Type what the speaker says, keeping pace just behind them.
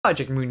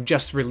Project Moon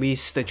just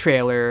released the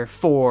trailer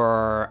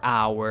for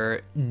our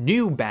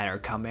new banner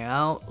coming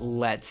out.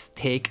 Let's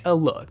take a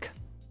look.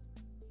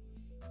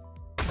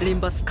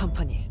 Limbus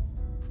Company.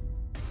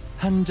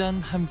 한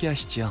잔 함께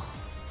하시죠.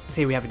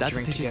 Say we have a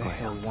drink 따뜻해질 together.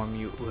 거예요. It'll warm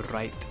you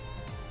right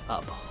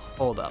up.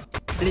 Hold up.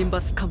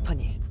 Limbus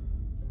Company.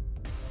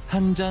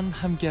 한 잔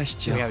함께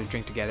하시죠. We have a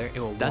drink together. It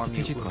will warm you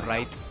따뜻해질 거예요.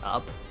 right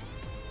up.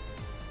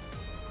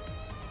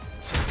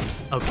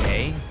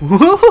 Okay.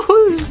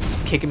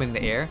 Kick him in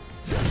the air.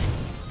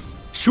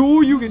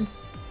 Sure you can.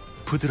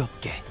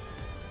 부드럽게.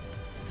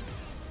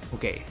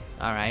 Okay.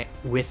 All right.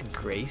 With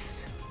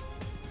grace.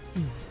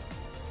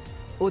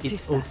 It's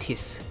Outis.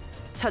 Outis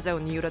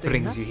찾아온 이유라도 있나?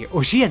 brings you here.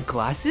 Oh, she has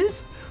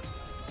glasses?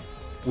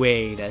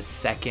 Wait a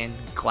second.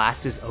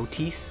 Glasses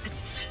Outis?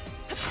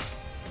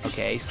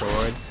 Okay,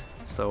 swords.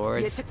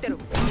 Swords. 예측대로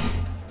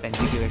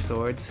Perpendicular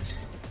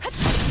swords.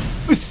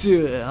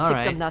 직접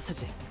Alright.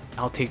 나서지.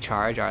 I'll take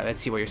charge. Alright, let's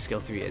see what your skill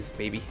 3 is,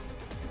 baby.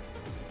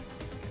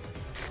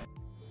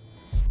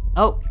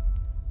 Oh.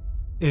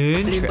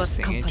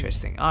 Interesting, Company.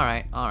 interesting.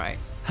 Alright, alright.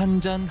 한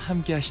잔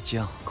함께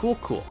하시죠. Cool,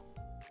 cool.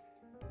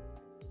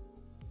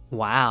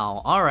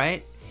 Wow,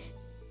 alright.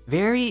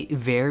 Very,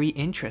 very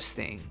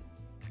interesting.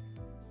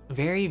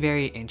 Very,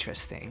 very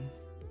interesting.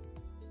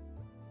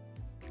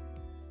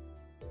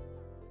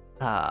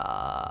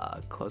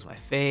 Close my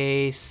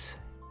face.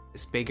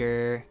 It's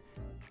bigger.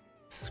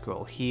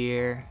 Scroll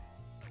here.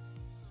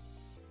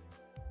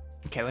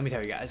 Okay, let me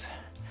tell you guys.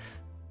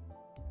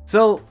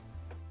 So,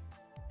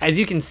 as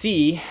you can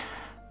see,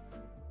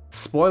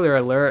 spoiler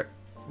alert,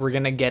 we're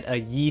gonna get a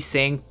Yi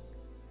Sang.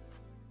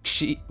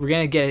 We're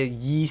gonna get a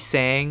Yi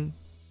Sang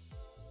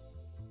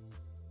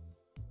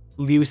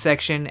Liu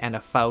section and a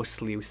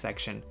Faust Liu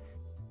section.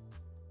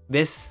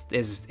 This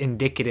is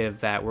indicative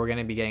that we're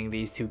gonna be getting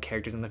these two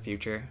characters in the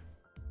future.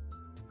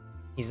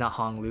 He's not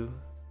Hong Lu,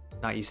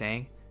 not Yi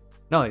Sang.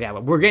 No, yeah,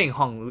 but we're getting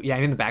Hong Lu. Yeah,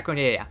 in the background,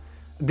 yeah.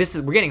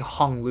 We're getting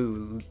Hong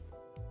Lu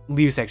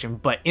Liu section,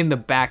 but in the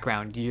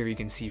background here you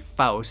can see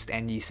Faust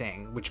and Yi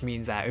Sang, which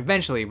means that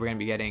eventually we're gonna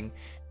be getting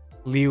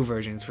Liu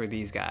versions for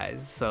these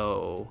guys.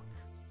 So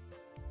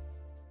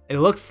it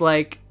looks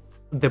like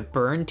the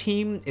burn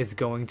team is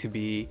going to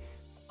be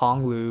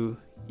Hong Lu,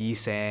 Yi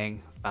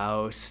Sang,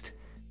 Faust,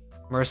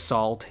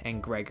 Mersault,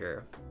 and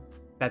Gregor.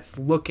 That's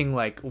looking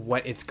like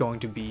what it's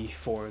going to be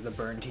for the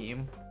burn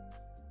team.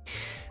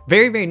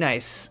 Very, very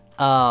nice.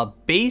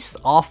 Based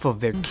off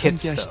of their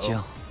kits 함께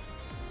though,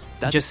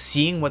 하시죠. just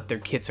seeing what their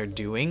kits are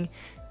doing,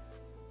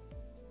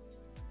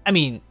 I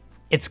mean,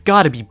 it's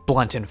gotta be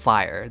blunt and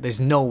fire. There's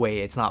no way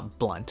it's not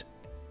blunt.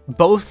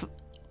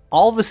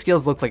 All the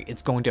skills look like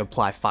it's going to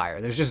apply fire.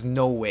 There's just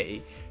no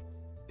way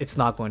it's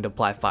not going to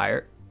apply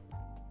fire.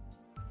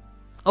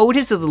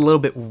 Outis is a little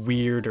bit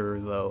weirder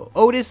though.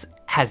 Outis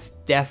has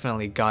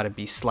definitely gotta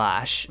be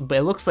slash, but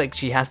it looks like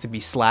she has to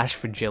be slash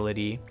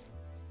fragility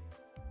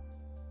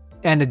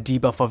and a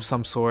debuff of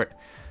some sort.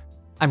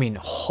 I mean,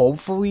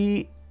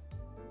 hopefully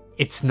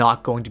it's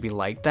not going to be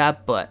like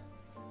that, but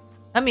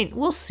I mean,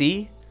 we'll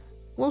see.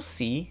 We'll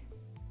see.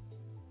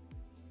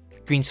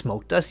 Green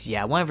smoke dust?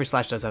 Yeah, one of her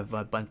slash does have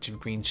a bunch of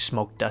green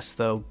smoke dust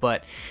though,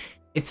 but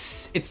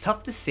it's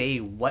tough to say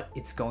what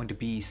it's going to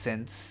be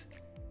since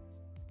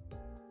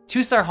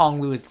 2-star Hong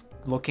Lu is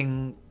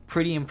looking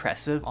pretty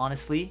impressive,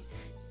 honestly.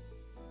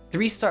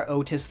 3-star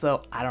Outis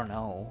though, I don't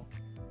know.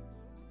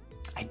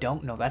 I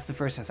don't know. That's the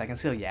first and second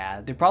skill.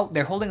 Yeah,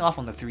 they're holding off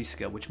on the 3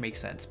 skill, which makes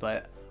sense,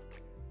 but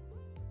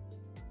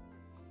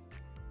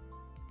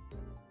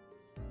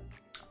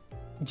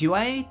do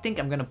I think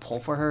I'm gonna pull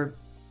for her?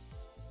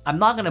 I'm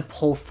not gonna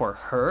pull for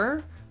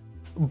her,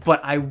 but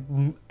I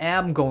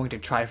am going to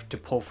try to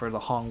pull for the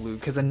Hong Lu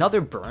because another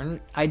burn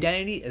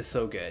identity is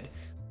so good.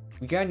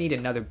 We gotta need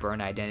another burn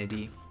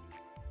identity.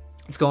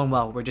 It's going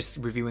well. We're just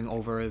reviewing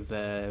over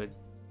the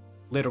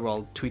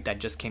literal tweet that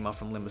just came out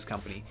from Limbus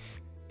Company.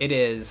 It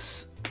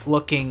is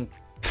looking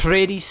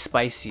pretty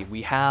spicy.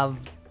 We have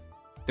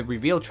the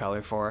reveal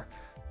trailer for,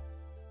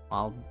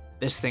 well,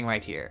 this thing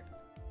right here.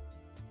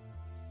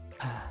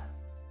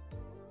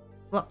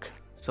 Look,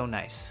 so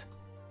nice.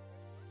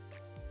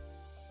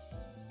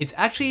 It's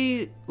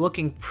actually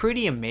looking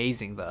pretty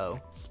amazing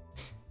though.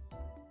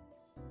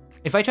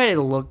 If I try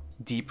to look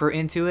deeper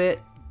into it,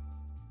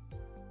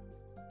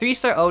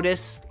 3-star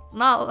Outis,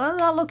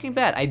 not looking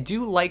bad. I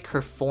do like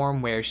her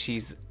form where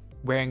she's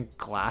wearing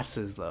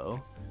glasses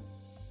though.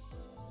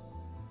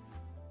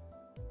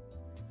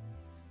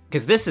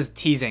 Because this is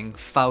teasing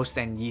Faust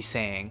and Yi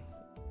Sang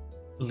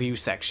Liu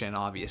section,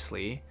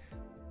 obviously.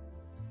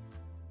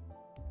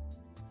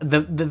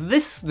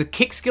 The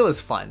kick skill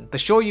is fun. The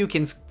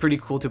Shoryuken's pretty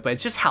cool too, but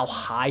it's just how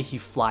high he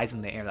flies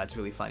in the air that's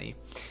really funny.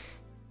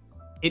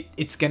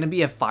 It's gonna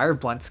be a fire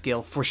blunt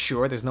skill for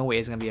sure. There's no way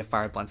it's gonna be a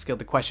fire blunt skill.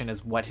 The question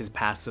is what his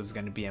passive is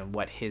gonna be and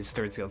what his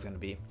 3rd skill is gonna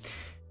be.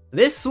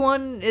 This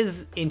one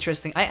is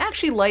interesting. I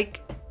actually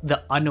like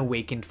the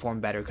unawakened form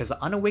better because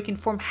the unawakened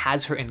form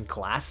has her in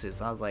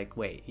glasses. I was like,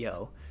 wait,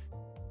 yo,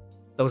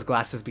 those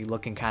glasses be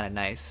looking kind of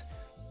nice.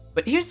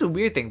 But here's the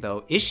weird thing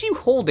though: is she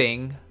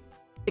holding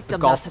the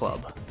golf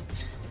club?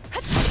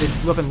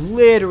 This weapon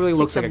literally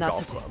looks like a golf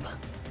직접 club.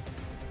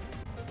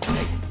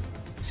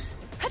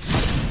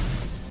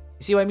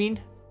 You see what I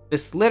mean?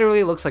 This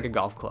literally looks like a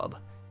golf club.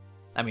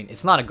 I mean,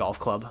 it's not a golf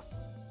club,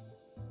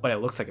 but it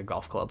looks like a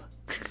golf club.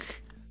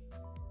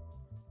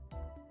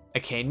 A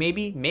cane,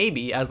 maybe?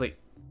 Maybe. I was like,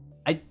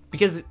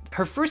 because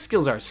her first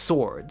skills are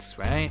swords,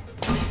 right?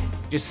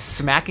 Just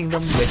smacking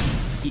them with...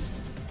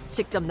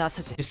 직접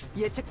나서지.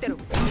 예측대로.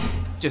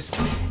 Just...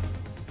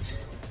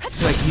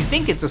 Like, you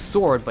think it's a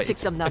sword, but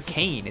it's 직접 a 나서지.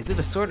 cane. Is it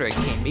a sword or a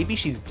cane? Maybe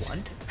she's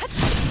blunt?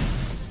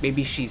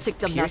 Maybe she's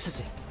직접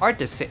pierce? 나서지. Hard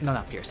to say. No,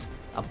 not pierce.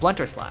 A blunt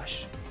or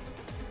slash.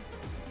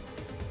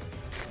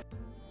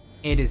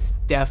 It is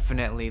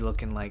definitely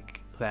looking like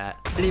that.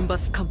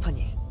 림버스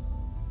컴퍼니.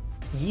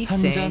 Yi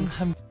한잔 Sang,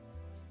 함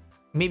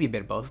maybe a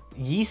bit of both.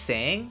 Yi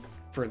Sang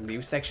for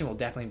Liu section will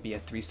definitely be a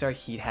 3-star.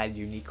 He had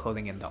unique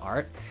clothing in the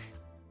art.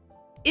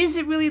 Is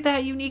it really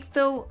that unique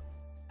though?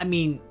 I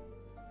mean,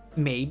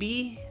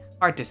 maybe.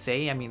 Hard to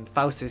say. I mean,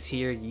 Faust is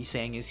here, Yi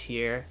Sang is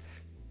here.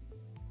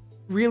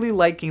 Really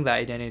liking the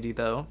identity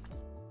though.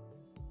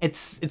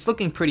 It's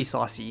looking pretty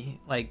saucy.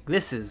 Like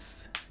this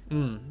is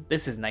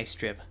nice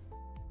strip.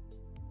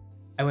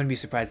 I wouldn't be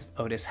surprised if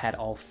Outis had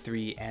all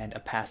 3 and a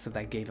passive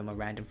that gave him a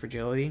random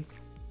fragility.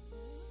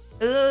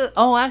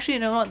 Oh, actually, you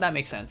know what? That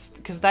makes sense.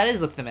 Because that is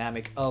the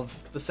thematic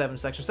of the 7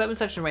 section. 7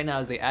 section right now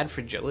is they add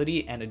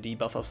fragility and a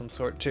debuff of some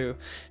sort to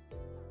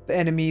the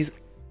enemies.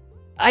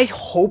 I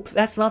hope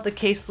that's not the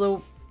case,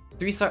 though.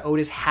 3-star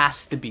Outis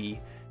has to be,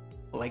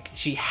 like,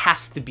 she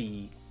has to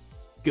be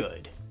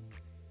good.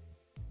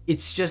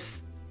 It's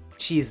just,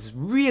 she is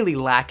really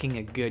lacking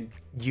a good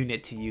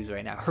unit to use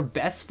right now. Her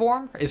best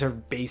form is her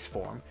base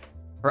form.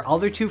 Her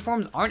other 2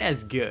 forms aren't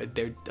as good.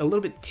 They're a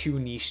little bit too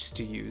niche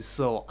to use,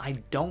 so I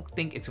don't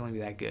think it's going to be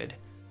that good.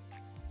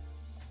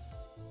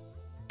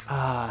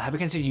 Have I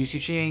considered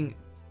YouTube streaming?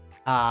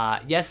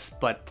 Yes,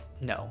 but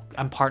no.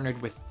 I'm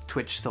partnered with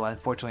Twitch, so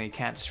unfortunately I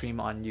can't stream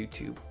on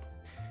YouTube.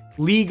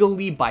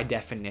 Legally, by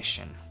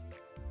definition.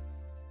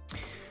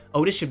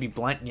 Outis should be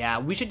blunt. Yeah,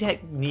 we should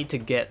need to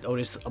get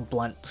Outis a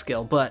blunt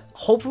skill, but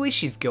hopefully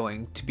she's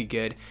going to be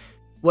good.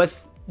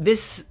 With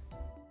this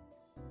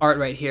art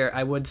right here,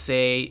 I would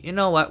say, you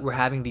know what, we're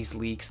having these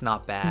leaks,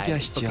 not bad.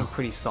 It's looking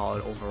pretty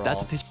solid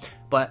overall.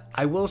 But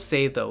I will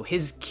say though,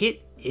 his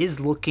kit is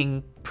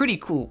looking pretty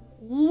cool.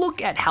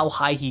 Look at how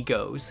high he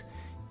goes.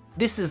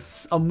 This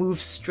is a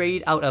move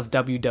straight out of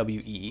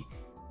WWE.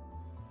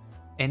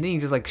 And then he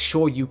just like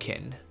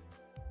Shoryuken.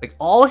 Like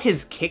all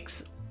his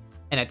kicks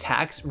and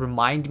attacks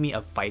remind me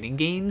of fighting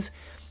games.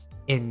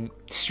 In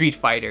Street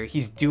Fighter,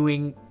 he's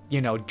doing,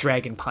 you know,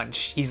 Dragon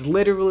Punch. He's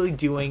literally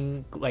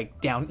doing like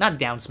down, not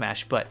down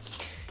smash, but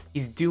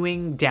he's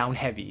doing down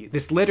heavy.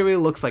 This literally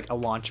looks like a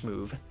launch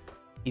move.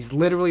 He's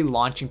literally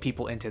launching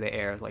people into the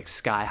air like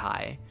sky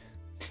high.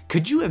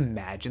 Could you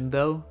imagine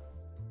though?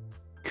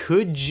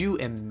 Could you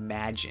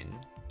imagine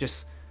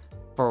just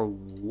for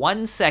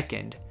 1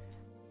 second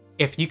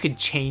if you could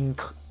chain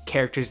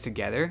characters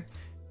together?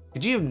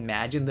 Could you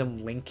imagine them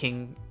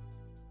linking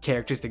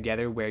characters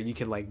together where you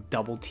could like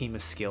double team a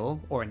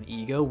skill or an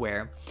ego,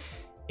 where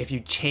if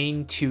you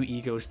chain 2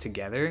 egos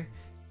together,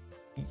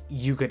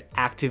 you could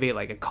activate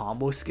like a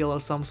combo skill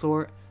of some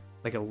sort,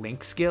 like a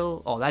link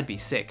skill? Oh, that'd be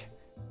sick.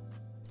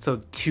 So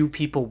 2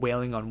 people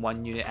wailing on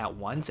 1 unit at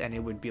once and it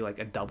would be like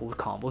a double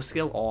combo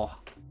skill. Oh,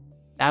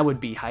 that would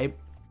be hype.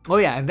 Oh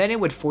yeah, and then it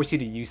would force you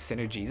to use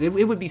synergies. It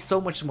would be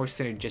so much more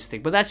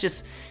synergistic, but that's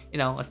just, you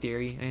know, a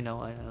theory, you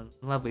know, a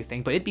lovely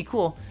thing. But it'd be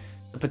cool,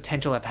 the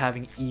potential of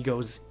having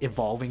egos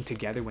evolving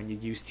together when you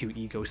use 2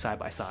 egos side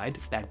by side.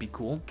 That'd be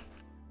cool.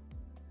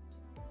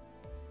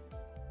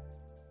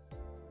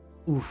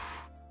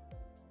 Oof.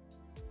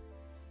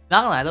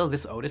 Not gonna lie though,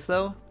 this Outis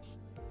though,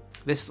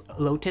 this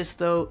Lotus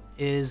though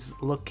is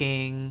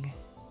looking...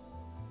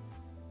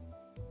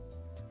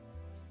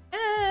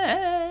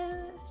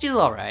 she's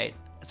alright.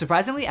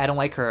 Surprisingly, I don't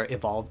like her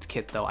evolved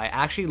kit though. I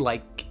actually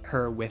like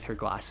her with her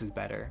glasses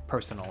better,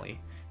 personally,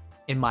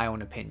 in my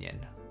own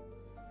opinion.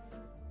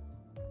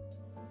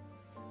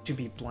 Should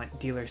be blunt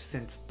dealer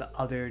since the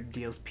other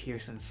deals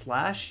pierce and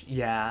slash.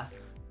 Yeah,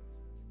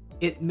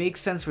 it makes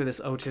sense for this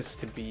Outis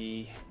to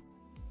be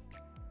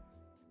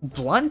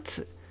blunt,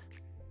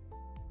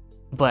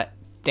 but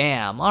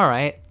damn,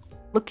 alright.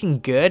 Looking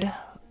good.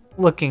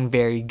 Looking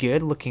very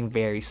good. Looking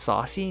very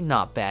saucy.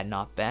 Not bad,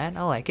 not bad.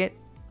 I like it.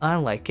 I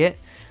like it.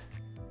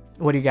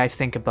 What do you guys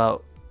think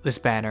about this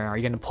banner? Are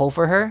you going to pull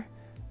for her?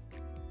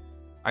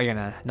 Are you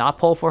going to not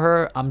pull for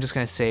her? I'm just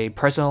going to say,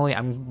 personally,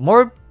 I'm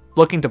more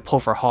looking to pull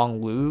for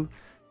Hong Lu.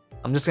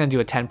 I'm just going to do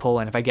a 10 pull,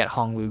 and if I get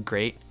Hong Lu,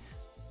 great.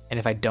 And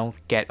if I don't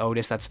get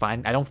Outis, that's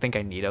fine. I don't think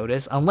I need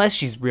Outis, unless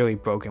she's really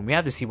broken. We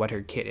have to see what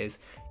her kit is.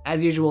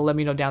 As usual, let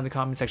me know down in the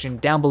comment section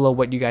down below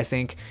what you guys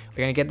think. Are you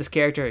going to get this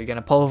character? Are you going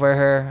to pull for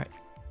her?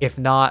 If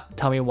not,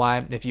 tell me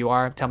why. If you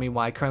are, tell me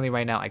why. Currently,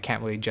 right now, I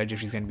can't really judge if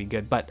she's going to be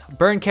good. But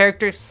burn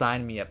character,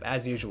 sign me up,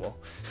 as usual.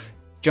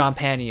 John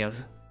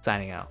Panios,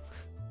 signing out.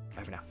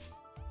 Bye for now.